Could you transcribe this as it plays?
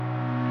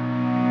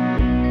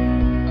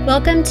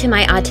Welcome to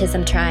My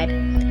Autism Tribe,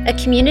 a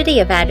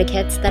community of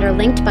advocates that are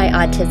linked by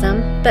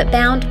autism but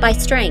bound by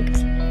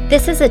strength.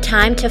 This is a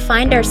time to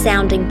find our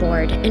sounding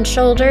board and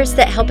shoulders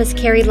that help us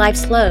carry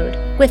life's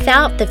load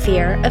without the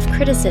fear of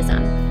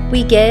criticism.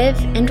 We give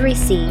and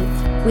receive.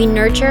 We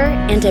nurture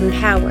and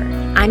empower.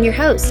 I'm your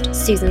host,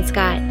 Susan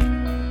Scott.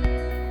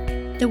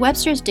 The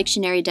Webster's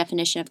Dictionary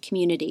definition of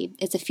community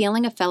is a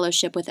feeling of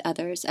fellowship with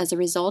others as a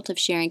result of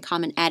sharing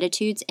common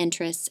attitudes,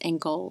 interests,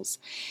 and goals.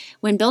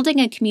 When building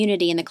a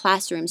community in the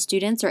classroom,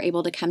 students are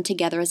able to come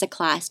together as a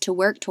class to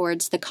work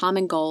towards the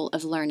common goal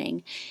of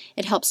learning.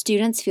 It helps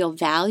students feel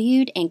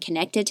valued and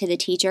connected to the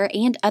teacher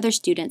and other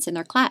students in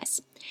their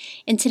class.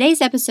 In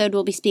today's episode,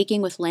 we'll be speaking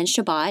with Lynn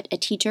Chabot, a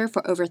teacher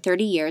for over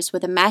 30 years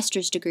with a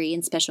master's degree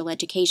in special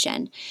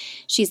education.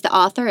 She's the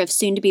author of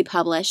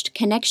soon-to-be-published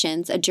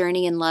Connections, A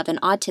Journey in Love and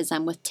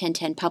Autism with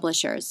 1010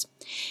 Publishers.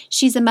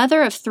 She's a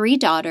mother of 3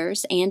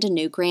 daughters and a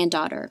new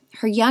granddaughter.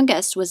 Her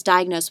youngest was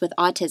diagnosed with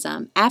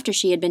autism after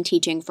she had been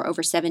teaching for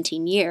over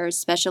 17 years,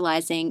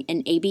 specializing in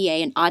ABA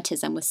and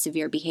autism with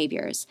severe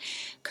behaviors.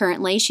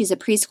 Currently, she's a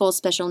preschool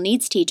special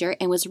needs teacher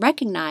and was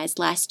recognized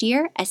last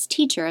year as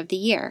Teacher of the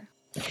Year.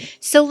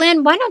 So,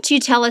 Lynn, why don't you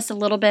tell us a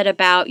little bit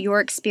about your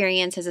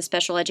experience as a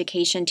special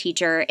education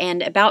teacher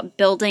and about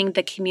building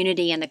the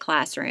community in the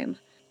classroom?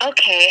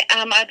 Okay,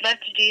 I'd love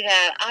to do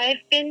that.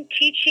 I've been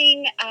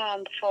teaching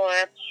for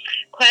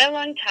quite a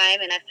long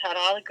time, and I've taught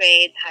all the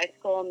grades, high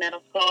school,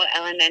 middle school,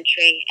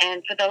 elementary,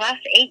 and for the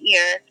last 8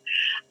 years,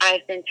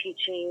 I've been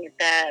teaching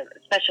the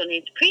special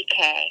needs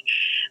pre-K,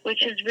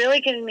 which has really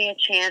given me a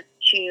chance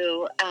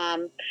to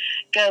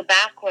go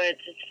backwards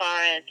as far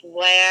as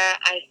where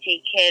I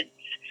see kids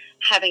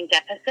having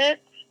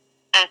deficits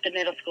at the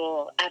middle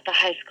school, at the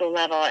high school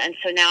level. And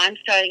so now I'm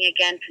starting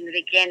again from the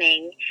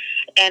beginning.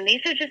 And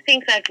these are just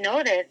things I've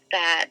noticed,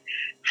 that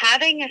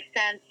having a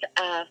sense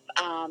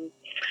of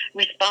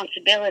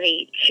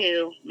responsibility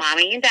to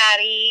mommy and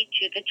daddy,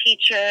 to the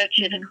teacher,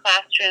 to the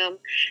classroom,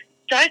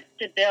 starts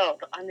to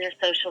build on their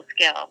social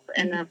skills.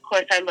 And of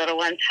course, our little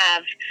ones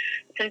have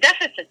some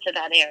deficits in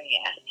that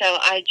area. So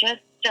I just,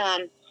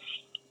 I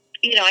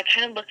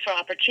kind of look for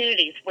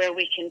opportunities where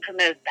we can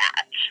promote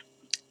that.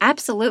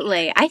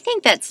 Absolutely. I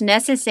think that's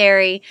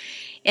necessary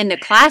in the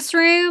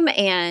classroom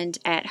and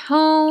at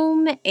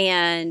home.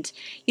 And,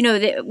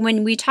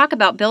 when we talk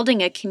about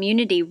building a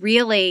community,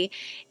 really,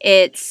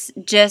 it's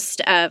just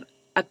a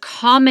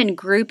common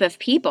group of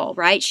people,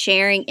 right?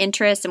 Sharing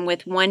interests and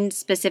with one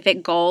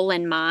specific goal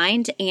in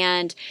mind.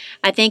 And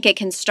I think it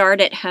can start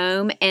at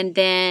home. And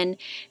then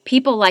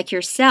people like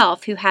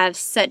yourself who have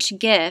such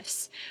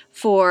gifts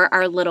for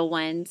our little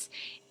ones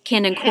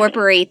can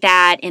incorporate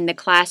that in the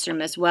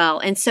classroom as well.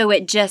 And so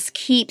it just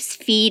keeps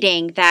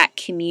feeding that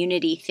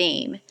community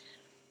theme.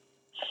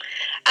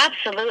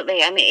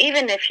 Absolutely. I mean,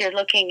 even if you're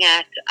looking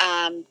at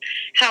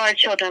how our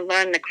children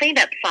learn the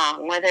cleanup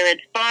song, whether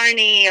it's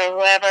Barney or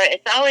whoever,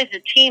 it's always a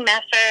team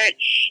effort.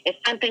 It's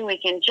something we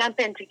can jump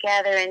in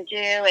together and do.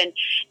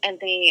 And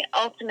the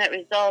ultimate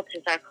result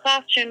is our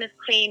classroom is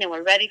clean and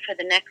we're ready for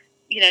the next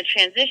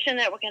transition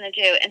that we're going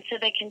to do. And so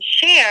they can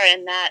share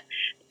in that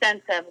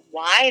sense of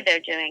why they're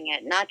doing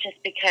it, not just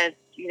because,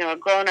 a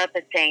grown-up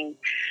is saying,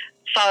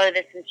 follow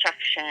this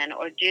instruction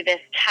or do this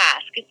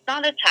task. It's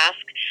not a task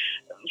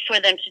for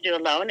them to do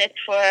alone. It's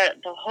for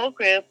the whole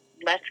group.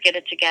 Let's get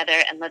it together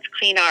and let's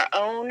clean our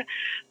own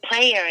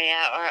play area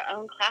or our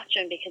own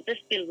classroom, because this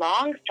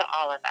belongs to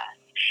all of us,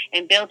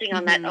 and building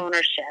on that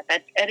ownership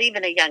at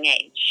even a young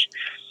age.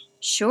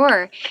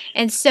 Sure.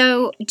 And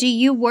so do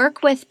you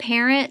work with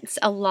parents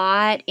a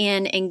lot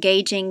in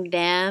engaging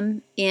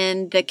them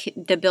in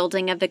the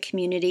building of the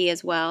community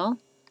as well?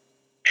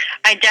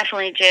 I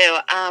definitely do.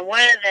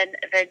 One of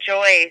the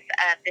joys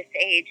at this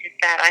age is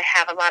that I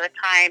have a lot of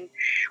time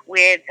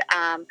with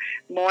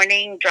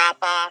morning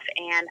drop-off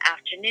and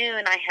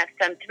afternoon. I have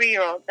some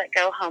 3-year-olds that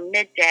go home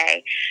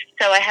midday,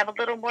 so I have a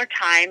little more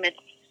time. It's,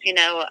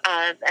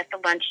 at the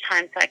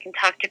lunchtime, so I can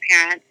talk to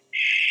parents.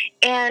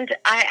 And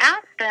I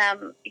ask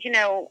them,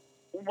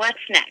 what's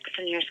next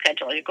in your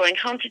schedule? Are you going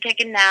home to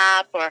take a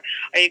nap, or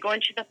are you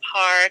going to the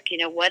park?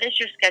 What does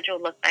your schedule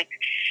look like?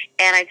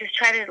 And I just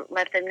try to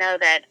let them know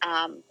that,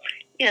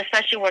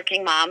 especially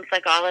working moms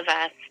like all of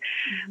us,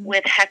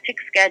 with hectic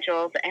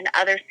schedules and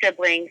other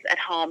siblings at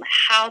home,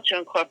 how to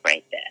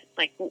incorporate this.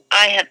 Like,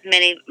 I have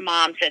many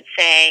moms that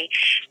say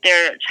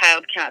their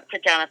child cannot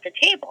sit down at the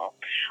table.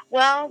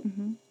 Well,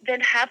 then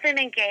have them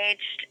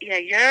engaged.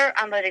 You're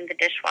unloading the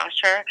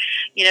dishwasher,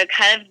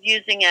 kind of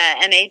using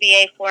an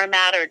ABA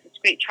format or a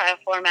discrete trial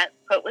format.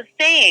 Put with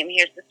same.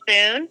 Here's the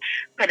spoon.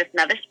 Put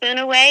another spoon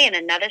away and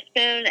another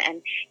spoon,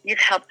 and you've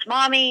helped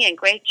mommy, and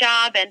great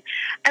job. And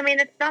I mean,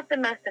 it's not the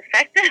most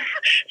effective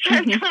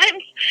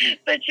sometimes,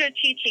 but you're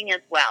teaching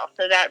as well.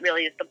 So that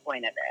really is the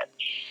point of it.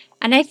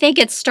 And I think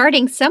it's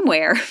starting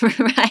somewhere,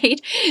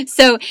 right?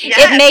 So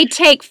Yes. it may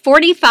take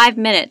 45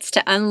 minutes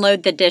to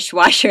unload the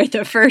dishwasher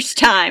the first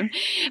time,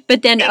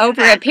 but then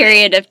over a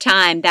period of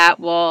time that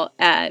will,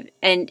 I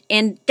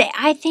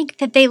think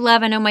that they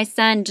love, I know my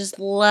son just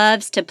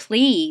loves to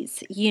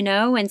please,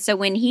 and so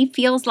when he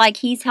feels like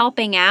he's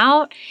helping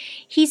out,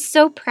 he's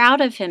so proud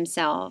of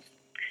himself.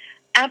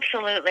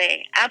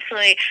 Absolutely.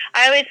 Absolutely.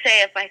 I always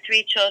say of my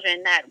 3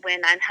 children that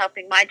when I'm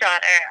helping my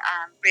daughter,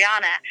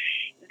 Brianna,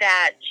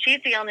 that she's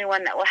the only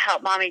one that will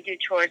help mommy do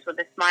chores with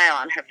a smile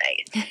on her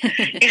face.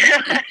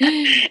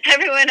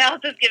 Everyone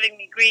else is giving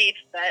me grief,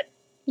 but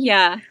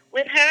yeah,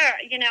 with her,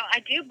 I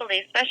do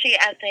believe, especially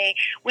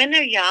when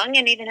they're young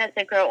and even as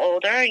they grow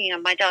older,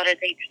 my daughter's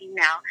 18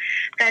 now,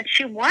 that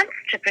she wants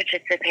to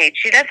participate.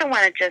 She doesn't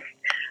want to just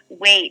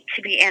wait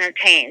to be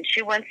entertained.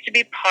 She wants to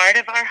be part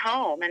of our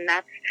home, and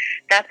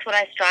that's what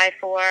I strive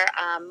for.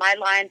 My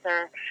lines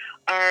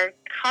are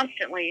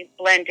constantly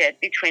blended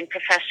between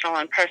professional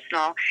and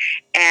personal,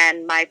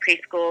 and my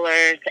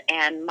preschoolers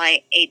and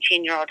my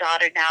 18-year-old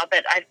daughter now,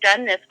 but I've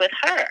done this with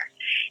her,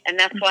 and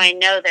that's why I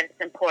know that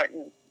it's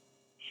important.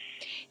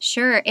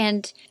 Sure.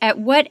 And at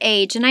what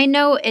age, and I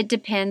know it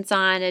depends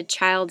on a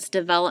child's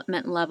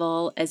development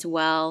level as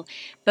well,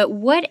 but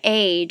what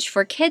age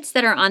for kids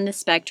that are on the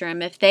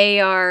spectrum, if they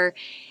are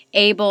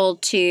able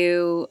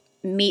to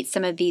meet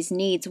some of these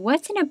needs,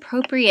 what's an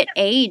appropriate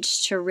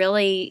age to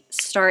really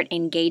start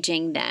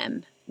engaging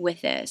them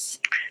with this?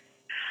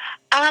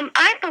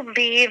 I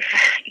believe,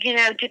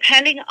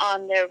 depending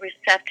on their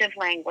receptive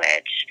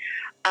language,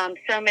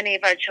 so many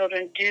of our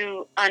children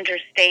do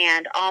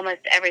understand almost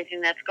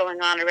everything that's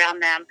going on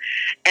around them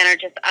and are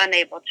just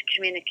unable to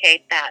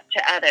communicate that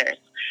to others.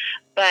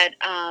 But,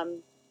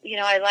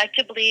 I like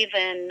to believe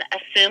in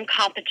assumed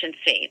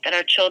competency, that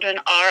our children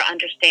are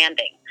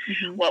understanding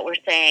what we're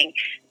saying.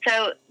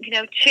 So,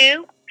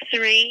 2,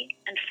 3,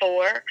 and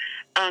 4,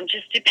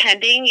 just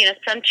depending,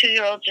 some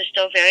 2-year-olds are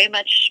still very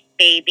much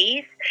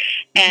babies,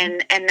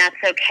 and that's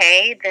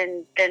okay.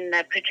 Then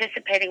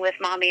participating with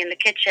mommy in the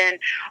kitchen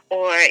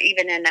or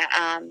even in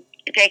a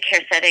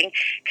daycare setting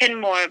can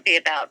more be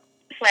about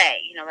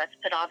play. Let's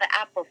put all the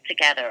apples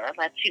together, or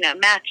let's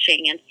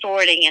matching and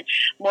sorting, and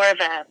more of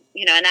a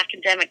an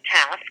academic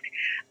task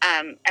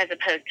as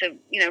opposed to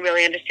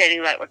really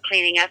understanding that we're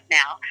cleaning up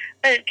now.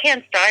 But it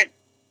can start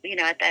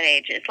at that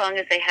age, as long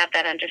as they have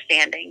that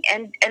understanding,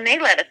 and they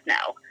let us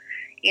know.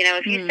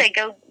 If you say,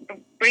 go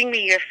bring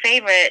me your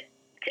favorite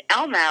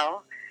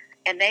Elmo,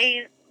 and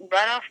they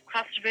run off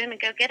across the room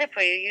and go get it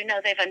for you,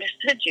 they've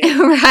understood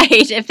you.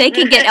 Right. If they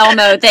can get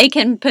Elmo, they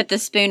can put the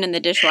spoon in the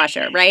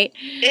dishwasher, right?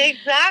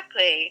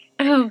 Exactly.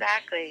 Oh.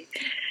 Exactly.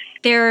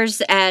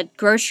 There's a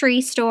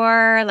grocery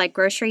store, like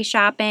grocery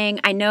shopping.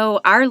 I know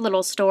our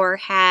little store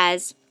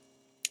has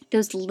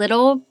those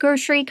little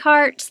grocery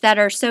carts that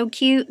are so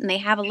cute, and they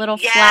have a little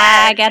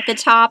flag at the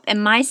top,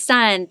 and my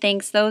son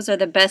thinks those are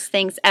the best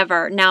things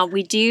ever. Now,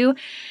 we do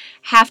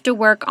have to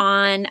work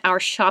on our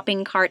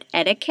shopping cart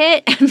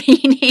etiquette,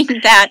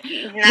 meaning that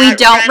we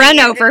don't run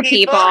over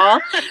people.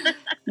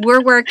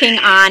 We're working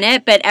on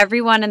it, but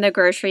everyone in the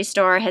grocery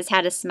store has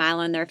had a smile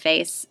on their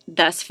face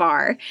thus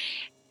far.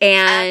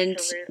 And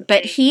Absolutely.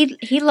 But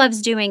he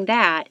loves doing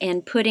that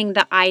and putting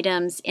the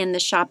items in the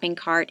shopping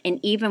cart, and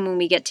even when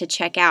we get to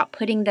check out,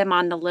 putting them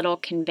on the little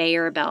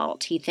conveyor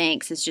belt, he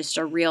thinks is just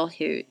a real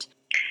hoot.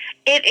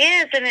 It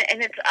is,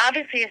 and it's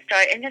obviously a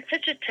start, and it's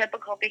such a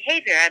typical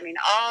behavior. I mean,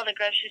 all the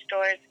grocery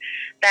stores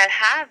that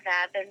have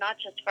that, they're not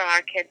just for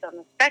our kids on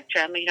the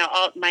spectrum.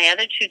 All my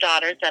other 2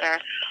 daughters that are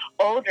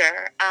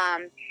older,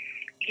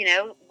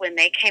 when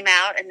they came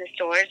out in the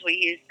stores, we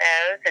used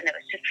those, and it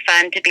was just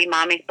fun to be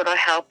mommy's little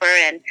helper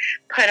and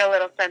put a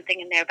little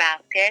something in their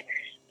basket.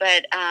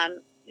 But,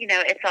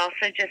 it's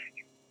also just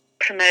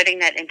promoting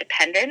that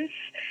independence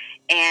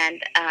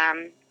and,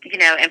 and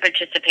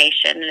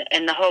participation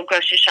in the whole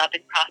grocery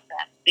shopping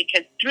process.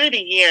 Because through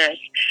the years,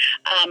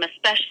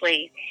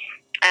 especially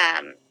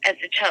as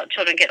the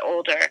children get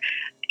older,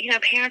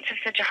 parents have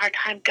such a hard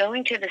time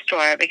going to the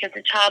store because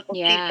the child will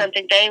see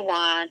something they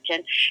want,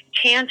 and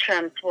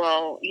tantrums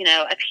will,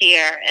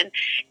 appear, and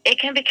it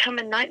can become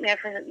a nightmare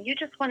for them. You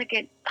just want to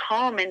get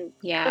home and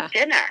cook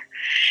dinner.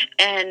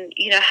 And,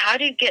 how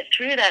do you get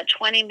through that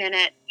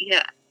 20-minute,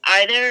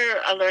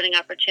 either a learning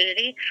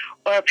opportunity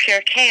or a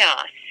pure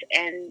chaos?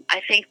 And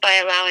I think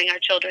by allowing our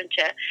children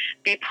to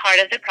be part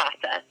of the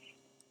process,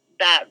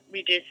 that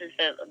reduces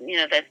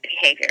those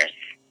behaviors.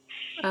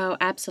 Oh,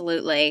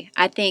 absolutely.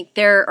 I think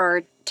there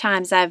are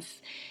times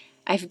I've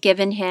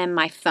given him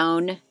my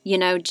phone,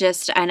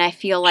 and I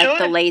feel like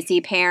the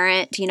lazy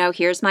parent,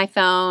 here's my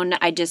phone.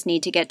 I just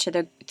need to get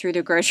through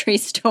the grocery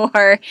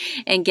store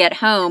and get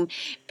home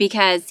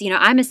because,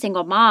 I'm a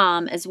single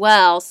mom as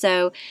well.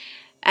 So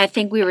I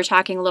think we were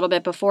talking a little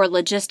bit before,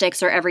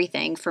 logistics are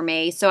everything for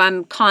me. So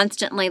I'm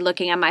constantly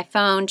looking at my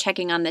phone,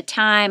 checking on the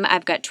time.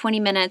 I've got 20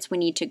 minutes. We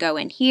need to go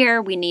in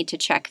here. We need to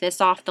check this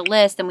off the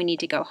list. Then we need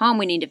to go home.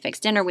 We need to fix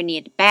dinner. We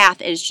need a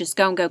bath. It's just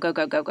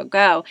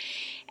go.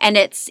 And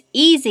it's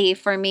easy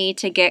for me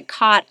to get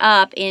caught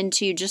up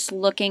into just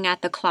looking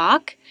at the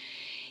clock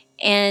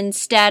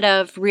instead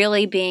of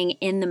really being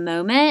in the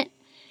moment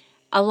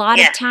a lot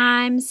of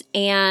times.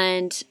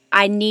 And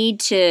I need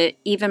to,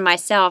 even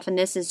myself, and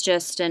this is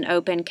just an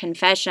open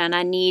confession,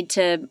 I need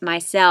to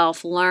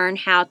myself learn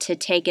how to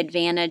take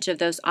advantage of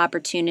those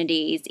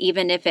opportunities,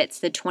 even if it's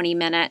the 20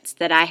 minutes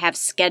that I have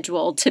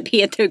scheduled to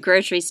be at the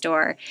grocery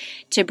store,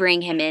 to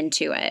bring him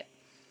into it.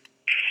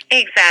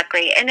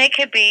 Exactly. And it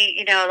could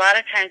be, a lot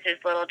of times there's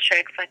little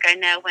tricks. Like I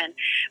know when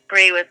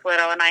Bree was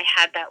little and I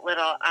had that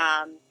little,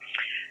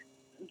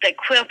 the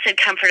quilted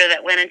comforter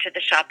that went into the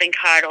shopping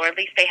cart, or at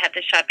least they had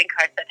the shopping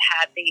cart that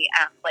had the,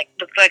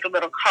 looked like a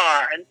little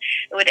car, and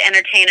it would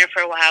entertain her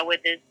for a while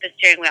with the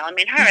steering wheel. I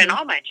mean, her and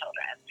all my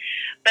children.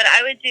 But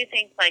I would do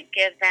things like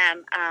give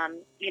them,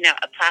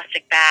 a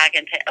plastic bag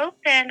and say,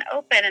 open,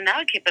 and that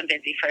would keep them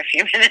busy for a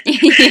few minutes.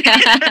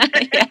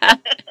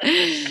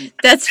 yeah.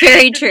 That's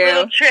very true.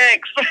 Little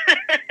tricks.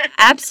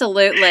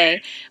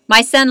 Absolutely.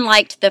 My son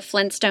liked the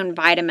Flintstone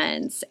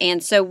vitamins,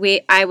 and so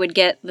I would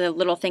get the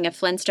little thing of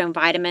Flintstone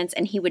vitamins,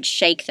 and he would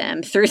shake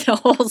them through the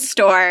whole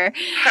store.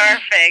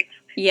 Perfect.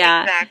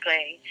 Yeah.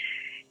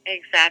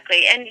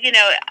 Exactly. And,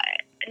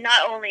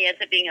 not only as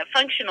it being a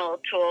functional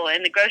tool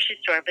in the grocery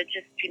store, but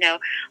just,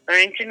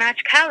 learning to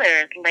match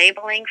colors,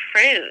 labeling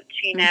fruit,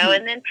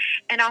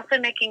 and also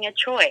making a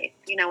choice.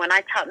 When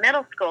I taught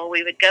middle school,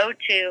 we would go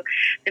to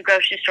the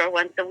grocery store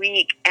once a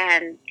week,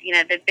 and,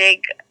 the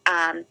big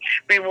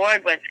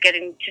reward was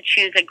getting to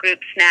choose a group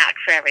snack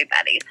for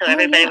everybody. So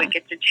everybody would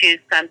get to choose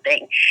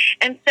something.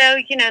 And so,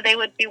 they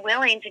would be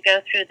willing to go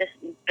through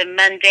the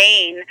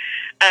mundane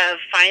of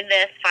find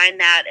this, find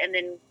that, and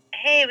then,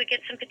 hey, we get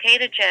some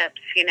potato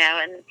chips,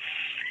 and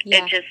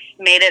it just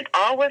made it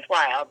all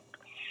worthwhile.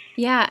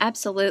 Yeah,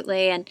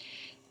 absolutely. And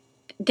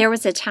there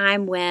was a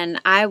time when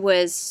I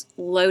was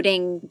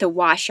loading the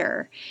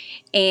washer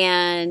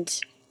and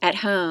at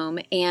home,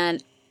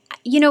 and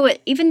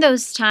even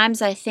those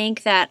times I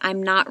think that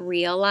I'm not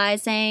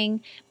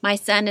realizing my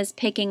son is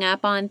picking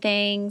up on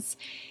things.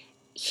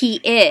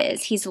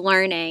 He's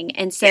learning.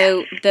 And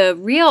so the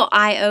real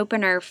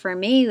eye-opener for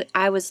me,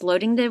 I was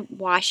loading the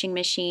washing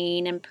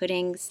machine and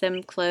putting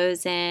some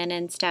clothes in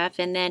and stuff,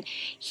 and then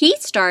he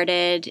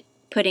started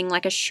putting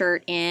like a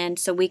shirt in.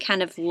 So we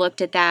kind of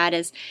looked at that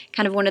as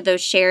kind of one of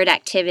those shared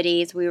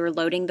activities. We were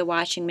loading the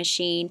washing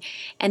machine,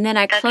 and then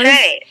I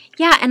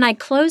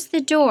closed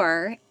the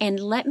door, and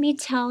let me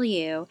tell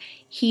you,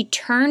 he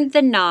turned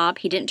the knob.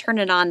 He didn't turn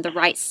it on the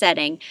right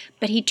setting,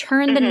 but he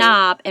turned the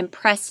knob and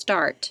pressed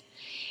start.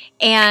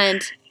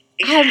 And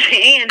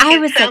I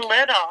was so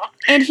little.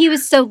 And he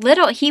was so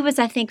little. He was,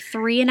 I think,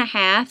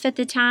 3.5 at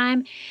the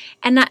time.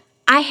 And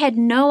I had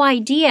no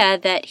idea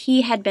that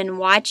he had been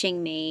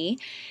watching me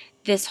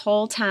this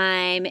whole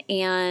time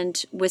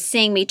and was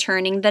seeing me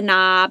turning the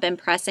knob and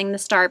pressing the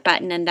start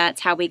button, and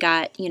that's how we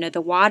got,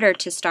 the water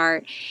to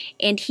start.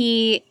 And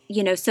he,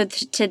 so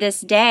to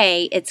this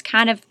day, it's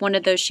kind of one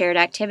of those shared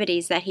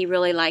activities that he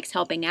really likes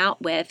helping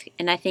out with,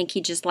 and I think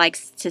he just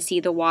likes to see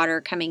the water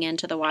coming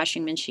into the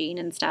washing machine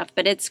and stuff,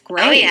 but it's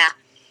great. Oh, yeah.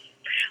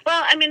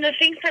 Well, I mean, the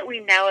things that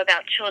we know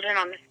about children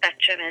on the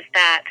spectrum is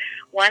that,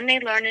 one, they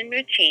learn in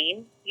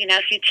routine.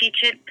 If you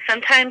teach it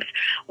sometimes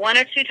 1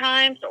 or 2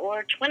 times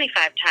or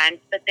 25 times,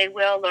 but they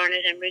will learn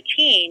it in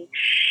routine.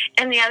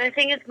 And the other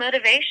thing is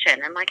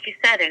motivation. And like you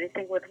said,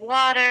 anything with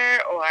water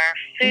or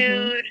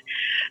food,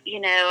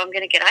 I'm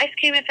going to get ice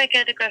cream if I go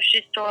to the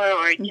grocery store,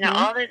 or,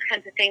 all those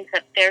kinds of things,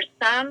 that there's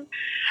some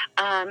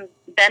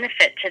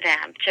benefit to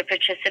them to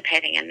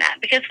participating in that.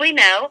 Because we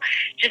know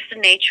just the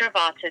nature of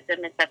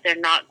autism is that they're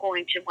not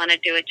going to want to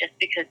do it just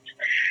because,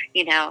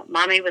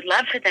 mommy would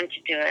love for them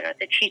to do it, or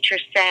the teacher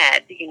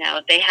said,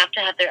 they have to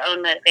have their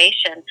own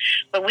motivation,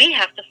 but we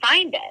have to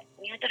find it.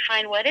 We have to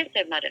find what is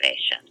their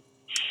motivation.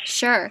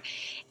 Sure.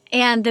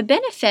 And the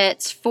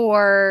benefits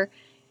for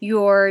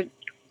your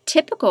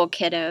typical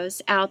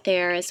kiddos out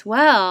there as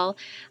well,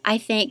 I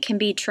think, can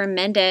be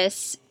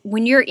tremendous.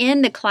 When you're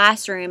in the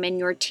classroom and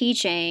you're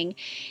teaching,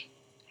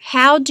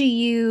 how do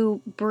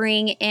you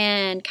bring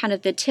in kind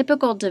of the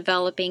typical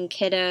developing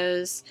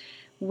kiddos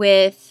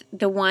with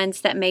the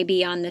ones that may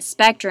be on the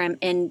spectrum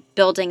in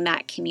building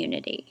that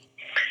community?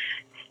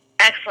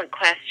 Excellent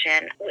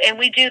question. And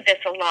we do this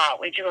a lot.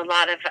 We do a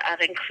lot of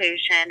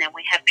inclusion, and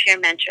we have peer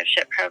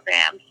mentorship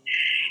programs.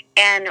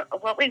 And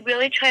what we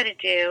really try to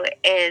do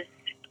is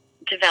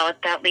develop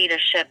that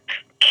leadership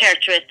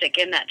characteristic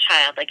in that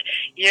child. Like,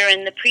 you're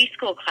in the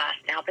preschool class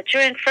now, but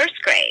you're in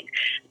first grade.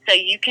 So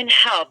you can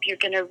help. You're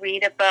going to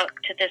read a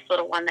book to this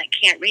little one that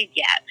can't read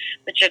yet,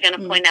 but you're going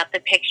to point out the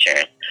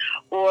pictures.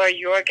 Or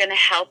you're going to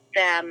help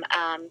them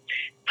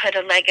put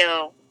a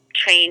Lego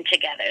train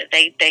together.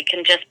 They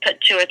can just put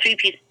 2 or 3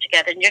 pieces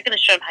together, and you're going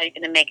to show them how you're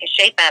going to make a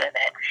shape out of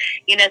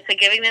it. So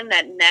giving them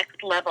that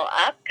next level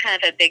up,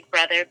 kind of a big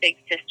brother, big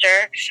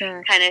sister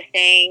kind of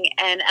thing.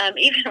 And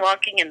even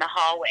walking in the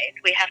hallways,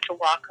 we have to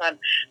walk on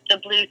the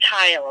blue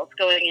tiles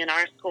going in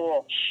our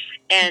school.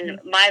 And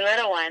my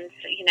little ones,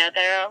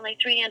 they're only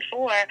 3 and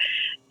 4,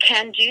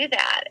 can do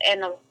that.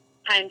 And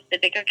times the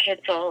bigger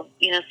kids will,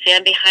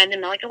 stand behind them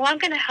and like, oh, I'm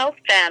going to help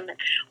them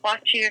walk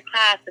to your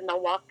class, and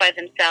they'll walk by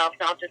themselves,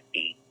 and I'll just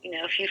be,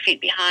 a few feet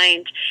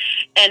behind.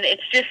 And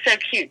it's just so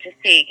cute to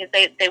see because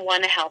they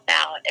want to help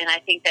out. And I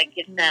think that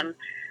gives them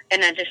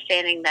an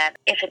understanding that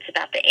if it's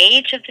about the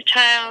age of the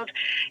child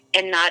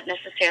and not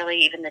necessarily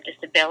even the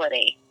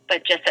disability,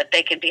 but just that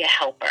they can be a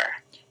helper.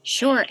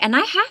 Sure. And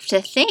I have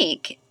to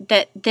think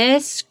that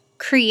this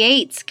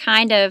creates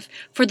kind of,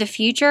 for the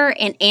future,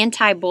 an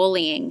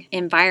anti-bullying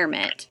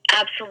environment.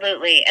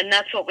 Absolutely. And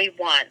that's what we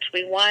want.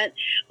 We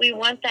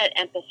want that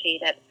empathy,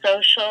 that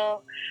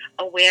social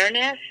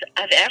awareness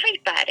of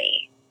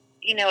everybody,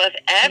 of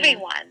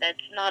everyone. That's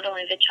not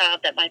only the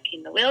child that might be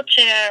in the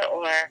wheelchair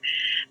or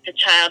the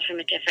child from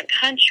a different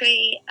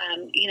country,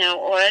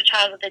 or a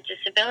child with a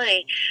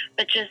disability,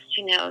 but just,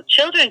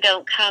 children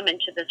don't come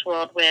into this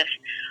world with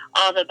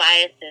all the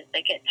biases.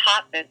 They get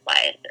taught those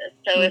biases.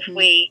 So if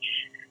we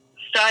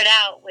start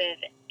out with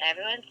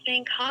everyone's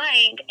being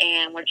kind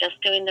and we're just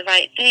doing the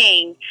right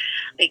thing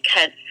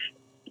because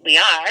we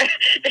are,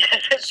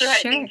 because it's the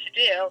right thing to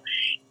do,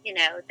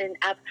 then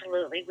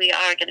absolutely we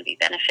are going to be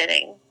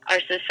benefiting our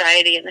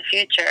society in the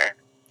future.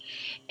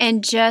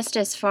 And just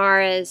as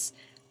far as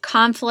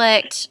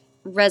conflict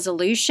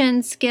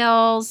resolution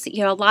skills,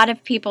 a lot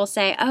of people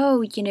say,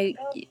 oh,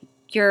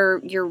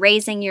 you're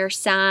raising your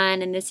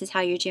son and this is how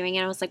you're doing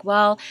it. I was like,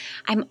 well,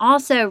 I'm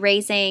also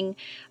raising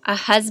a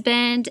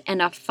husband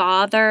and a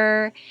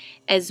father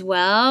as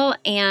well.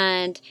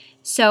 And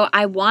so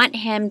I want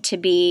him to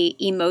be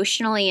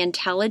emotionally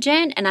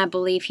intelligent, and I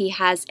believe he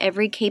has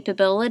every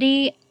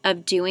capability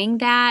of doing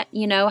that,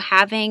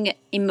 having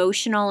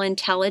emotional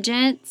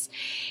intelligence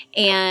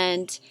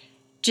and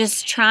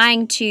just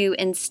trying to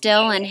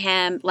instill in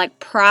him like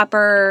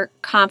proper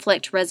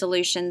conflict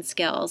resolution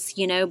skills,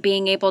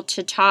 being able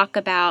to talk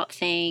about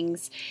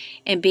things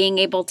and being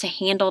able to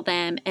handle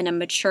them in a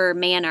mature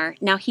manner.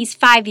 Now, he's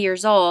 5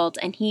 years old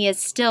and he is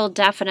still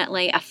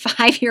definitely a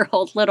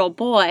 5-year-old little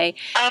boy.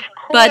 Of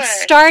course. But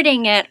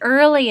starting it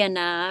early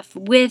enough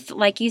with,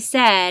 like you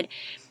said,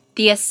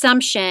 the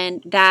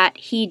assumption that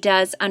he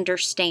does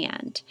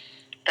understand.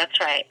 That's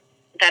right.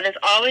 That is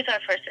always our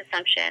first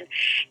assumption.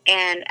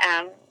 And,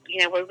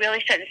 we're really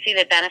starting to see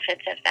the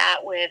benefits of that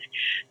with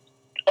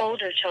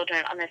older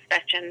children on the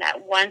spectrum,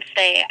 that once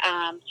they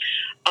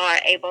are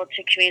able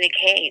to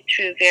communicate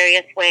through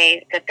various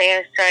ways, that they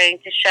are starting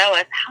to show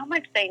us how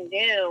much they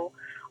knew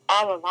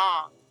all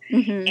along.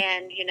 Mm-hmm.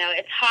 And,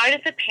 it's hard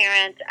as a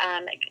parent,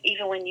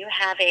 even when you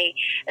have a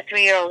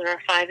 3-year-old or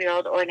a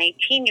 5-year-old or an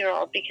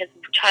 18-year-old, because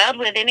a child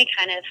with any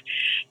kind of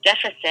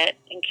deficit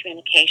in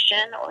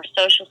communication or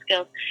social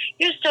skills,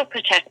 you're still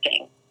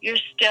protecting. You're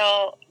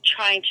still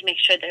trying to make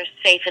sure they're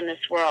safe in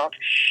this world.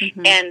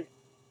 Mm-hmm. And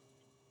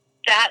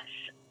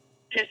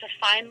there's a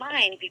fine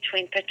line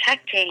between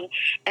protecting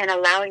and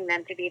allowing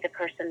them to be the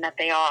person that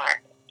they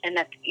are, and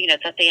that,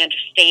 that they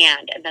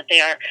understand and that they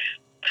are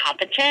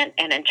competent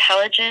and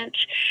intelligent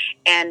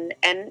and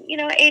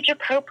age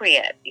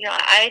appropriate.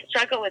 I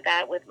struggle with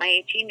that with my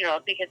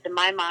 18-year-old because in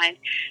my mind,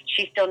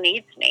 she still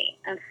needs me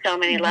on so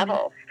many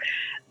levels.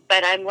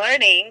 But I'm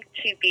learning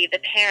to be the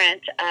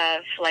parent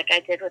of, like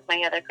I did with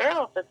my other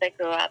girls as they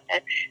grew up,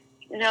 that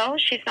no,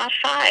 she's not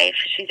 5,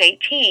 she's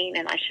 18,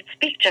 and I should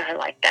speak to her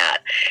like that.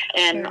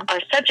 And our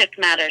subject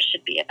matter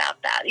should be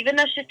about that. Even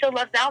though she still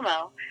loves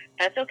Elmo,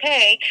 that's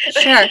okay.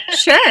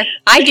 Sure.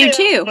 I do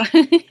too.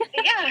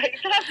 Yeah,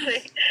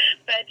 exactly.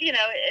 But,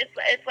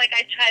 it's like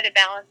I try to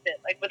balance it.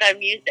 Like with our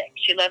music,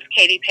 she loves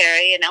Katy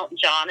Perry and Elton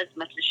John as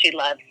much as she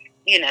loves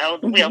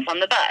the wheels on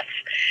the bus.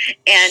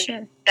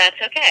 And that's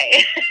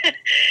okay.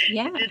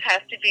 Yeah. It just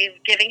has to be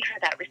giving her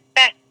that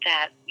respect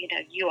that,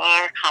 you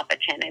are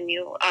competent and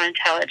you are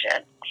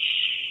intelligent.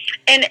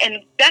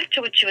 And back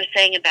to what you were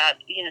saying about,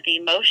 the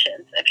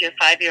emotions of your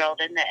 5-year-old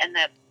and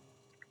the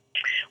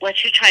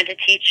what you're trying to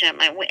teach them.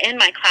 In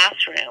my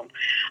classroom,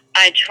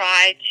 I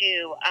try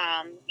to,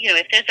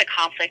 if there's a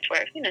conflict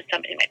where,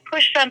 somebody might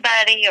push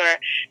somebody or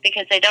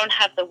because they don't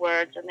have the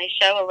words and they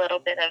show a little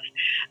bit of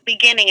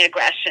beginning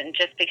aggression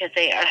just because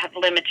they have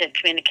limited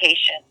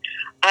communication,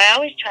 I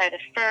always try to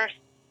first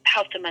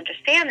help them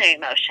understand their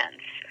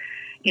emotions.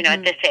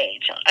 At this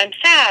age, I'm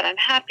sad, I'm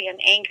happy, I'm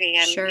angry,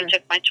 and you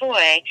took my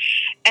toy.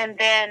 And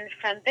then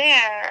from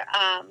there,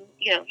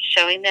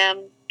 showing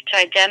them to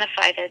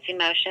identify those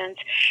emotions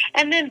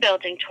and then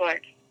building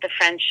towards the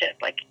friendship.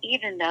 Like,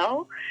 even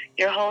though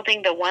you're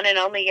holding the one and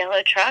only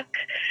yellow truck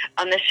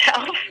on the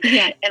shelf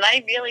and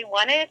I really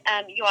want it,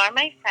 you are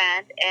my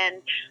friend,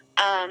 and,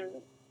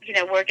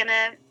 we're going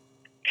to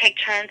take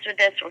turns with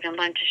this. We're going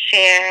to learn to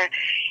share.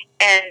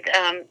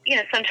 And,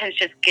 sometimes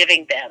just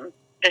giving them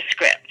the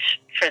script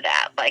for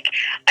that. Like,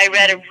 I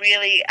read a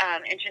really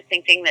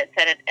interesting thing that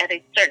said at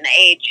a certain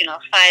age,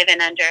 5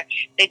 and under,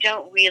 they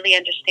don't really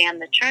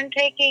understand the turn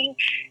taking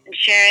and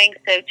sharing.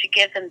 So to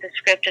give them the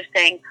script of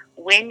saying,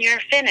 when you're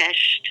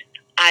finished,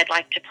 I'd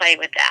like to play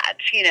with that,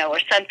 or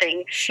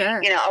something,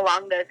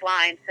 along those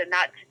lines. So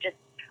not to just,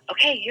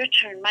 okay, your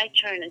turn, my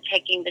turn, and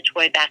taking the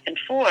toy back and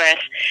forth,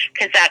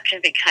 because that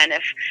can be kind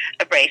of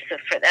abrasive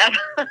for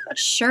them.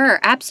 Sure,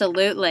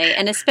 absolutely.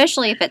 And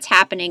especially if it's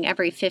happening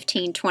every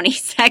 15, 20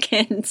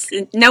 seconds,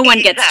 no one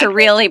gets to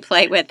really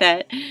play with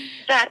it.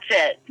 That's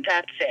it.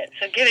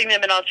 So giving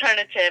them an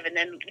alternative, and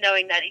then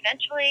knowing that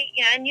eventually,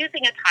 and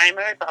using a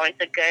timer is always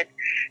a good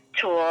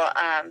tool,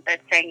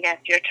 that's saying, yes,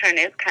 your turn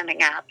is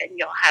coming up and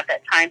you'll have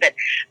that time,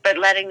 but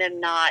letting them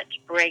not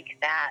break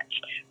that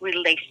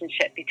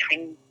relationship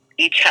between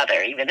each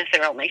other, even if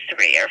they're only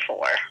 3 or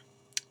 4.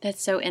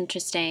 That's so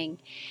interesting.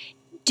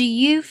 Do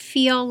you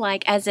feel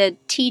like, as a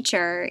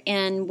teacher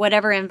in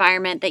whatever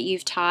environment that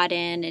you've taught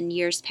in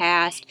years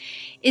past,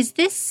 is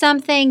this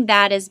something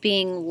that is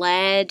being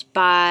led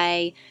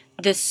by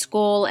the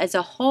school as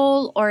a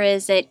whole, or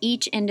is it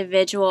each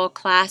individual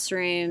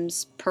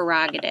classroom's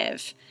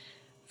prerogative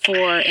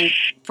for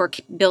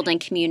building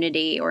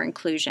community or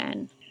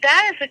inclusion?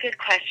 That is a good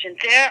question.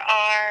 There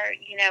are,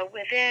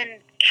 within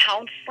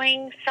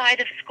counseling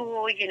side of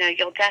school,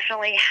 you'll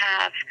definitely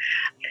have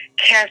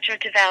character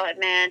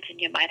development,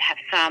 and you might have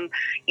some,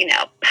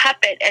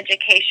 puppet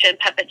education,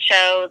 puppet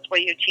shows where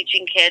you're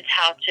teaching kids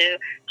how to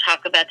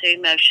talk about their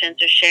emotions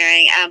or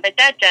sharing. But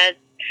that does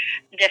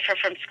differ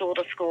from school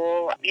to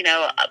school.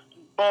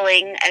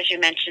 Bullying, as you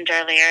mentioned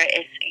earlier,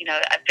 is,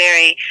 a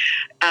very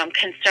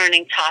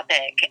concerning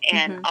topic,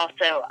 and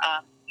also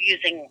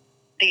using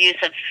the use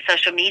of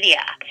social media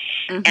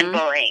and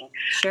bullying.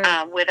 Sure.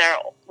 With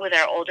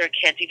our older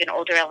kids, even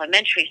older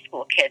elementary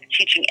school kids,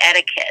 teaching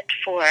etiquette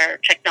for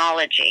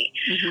technology.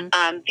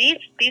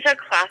 These are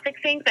classic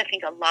things. I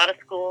think a lot of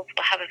schools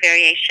will have a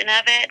variation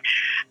of it.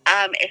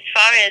 As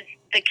far as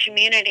the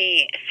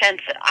community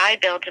sense that I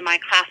build in my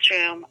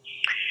classroom,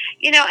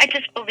 I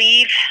just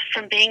believe,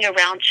 from being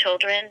around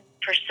children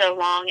for so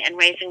long and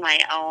raising my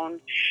own,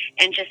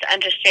 and just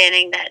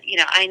understanding that,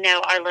 I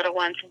know our little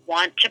ones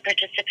want to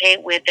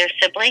participate with their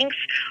siblings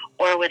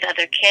or with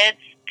other kids.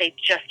 They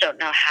just don't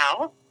know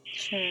how.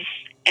 Sure.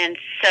 And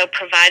so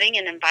providing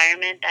an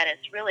environment that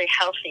is really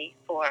healthy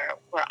for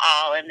we're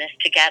all in this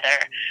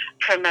together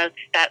promotes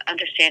that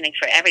understanding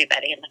for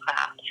everybody in the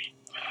class.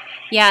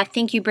 Yeah, I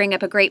think you bring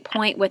up a great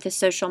point with the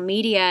social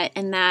media,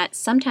 and that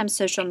sometimes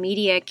social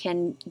media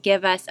can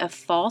give us a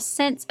false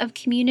sense of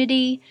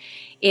community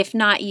if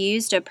not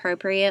used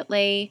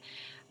appropriately,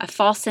 a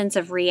false sense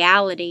of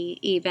reality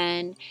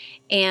even.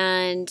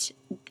 And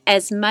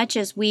as much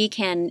as we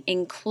can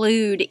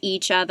include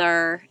each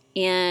other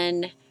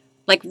in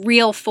like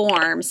real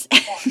forms,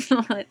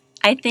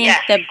 I think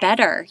the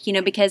better,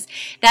 because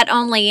that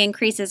only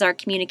increases our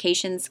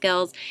communication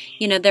skills.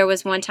 There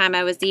was one time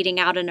I was eating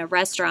out in a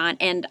restaurant,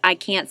 and I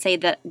can't say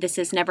that this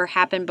has never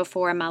happened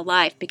before in my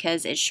life,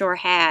 because it sure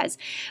has.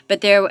 But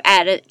there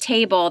at a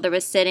table, there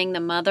was sitting the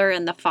mother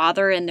and the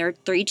father and their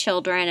 3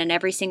 children, and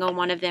every single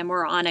one of them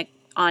were on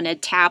a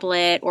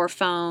tablet or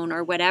phone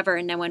or whatever,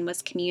 and no one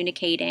was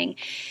communicating.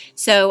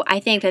 So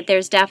I think that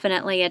there's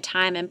definitely a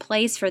time and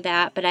place for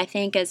that, but I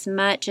think as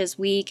much as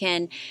we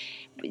can,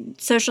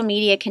 social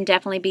media can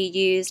definitely be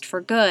used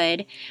for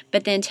good,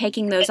 but then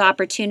taking those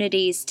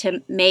opportunities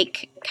to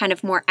make kind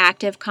of more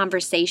active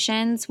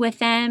conversations with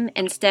them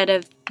instead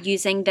of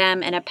using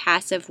them in a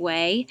passive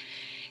way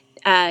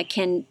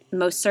can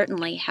most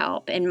certainly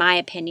help, in my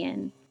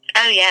opinion.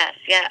 Oh, yes.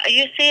 Yeah.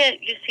 You see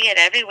it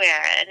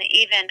everywhere. And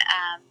even,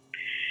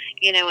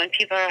 when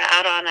people are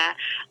out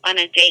on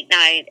a date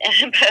night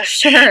and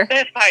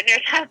both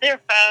partners have their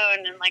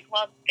phone, and like,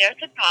 well, there's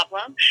a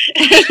problem.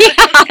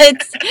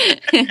 It's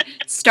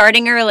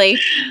starting early.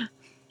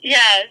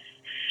 Yes.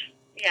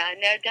 Yeah,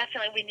 no,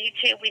 definitely. We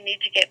need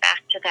to get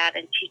back to that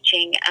in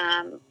teaching.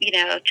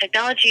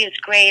 Technology is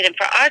great, and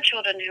for our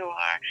children who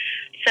are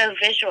so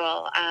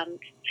visual,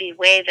 the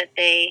way that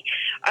they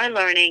are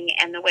learning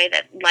and the way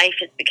that life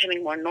is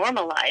becoming more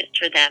normalized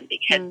for them,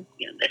 because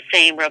the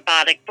same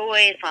robotic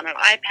voice on an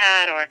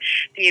iPad, or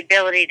the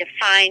ability to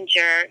find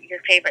your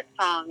favorite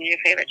song and your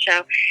favorite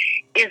show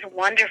is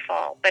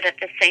wonderful, but at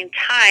the same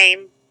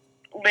time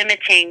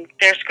limiting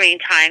their screen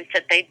time so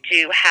that they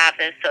do have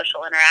those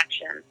social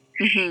interactions.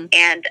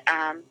 And,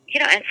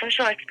 and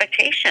social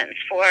expectations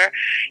for,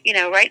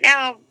 right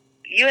now,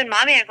 you and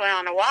Mommy are going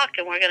on a walk,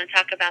 and we're going to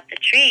talk about the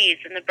trees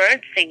and the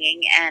birds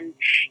singing, and,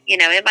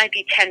 it might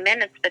be 10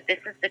 minutes, but this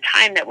is the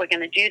time that we're going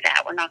to do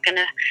that. We're not going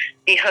to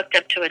be hooked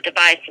up to a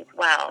device as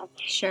well.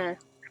 Sure.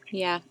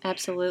 Yeah,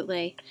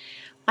 absolutely.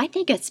 I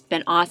think it's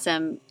been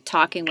awesome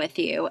talking with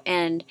you,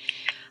 and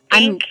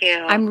Thank you.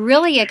 I'm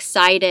really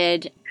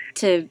excited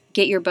to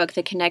get your book,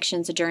 The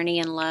Connections, A Journey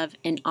in Love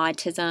and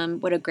Autism.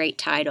 What a great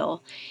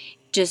title.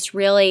 Just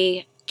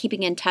really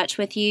keeping in touch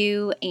with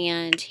you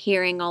and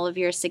hearing all of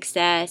your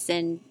success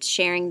and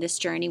sharing this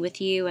journey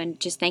with you. And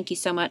just thank you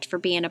so much for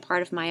being a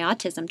part of my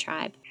autism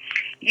tribe.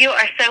 You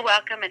are so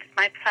welcome. It's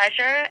my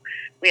pleasure.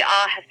 We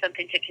all have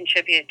something to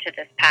contribute to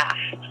this path.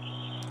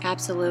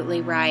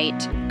 Absolutely right.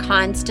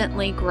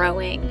 Constantly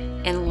growing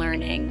and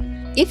learning.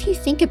 If you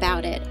think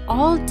about it,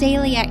 all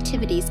daily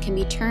activities can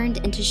be turned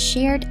into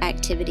shared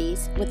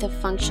activities with a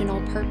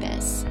functional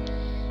purpose.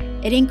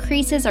 It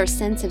increases our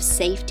sense of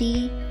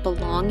safety,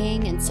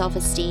 belonging and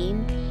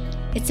self-esteem.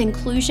 It's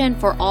inclusion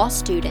for all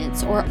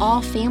students or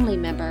all family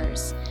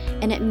members,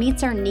 and it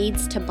meets our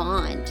needs to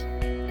bond.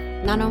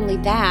 Not only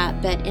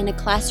that, but in a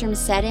classroom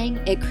setting,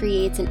 it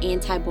creates an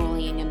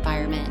anti-bullying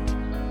environment.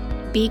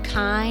 Be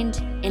kind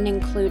and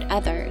include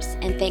others,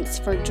 and thanks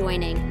for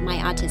joining my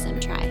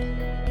Autism Tribe.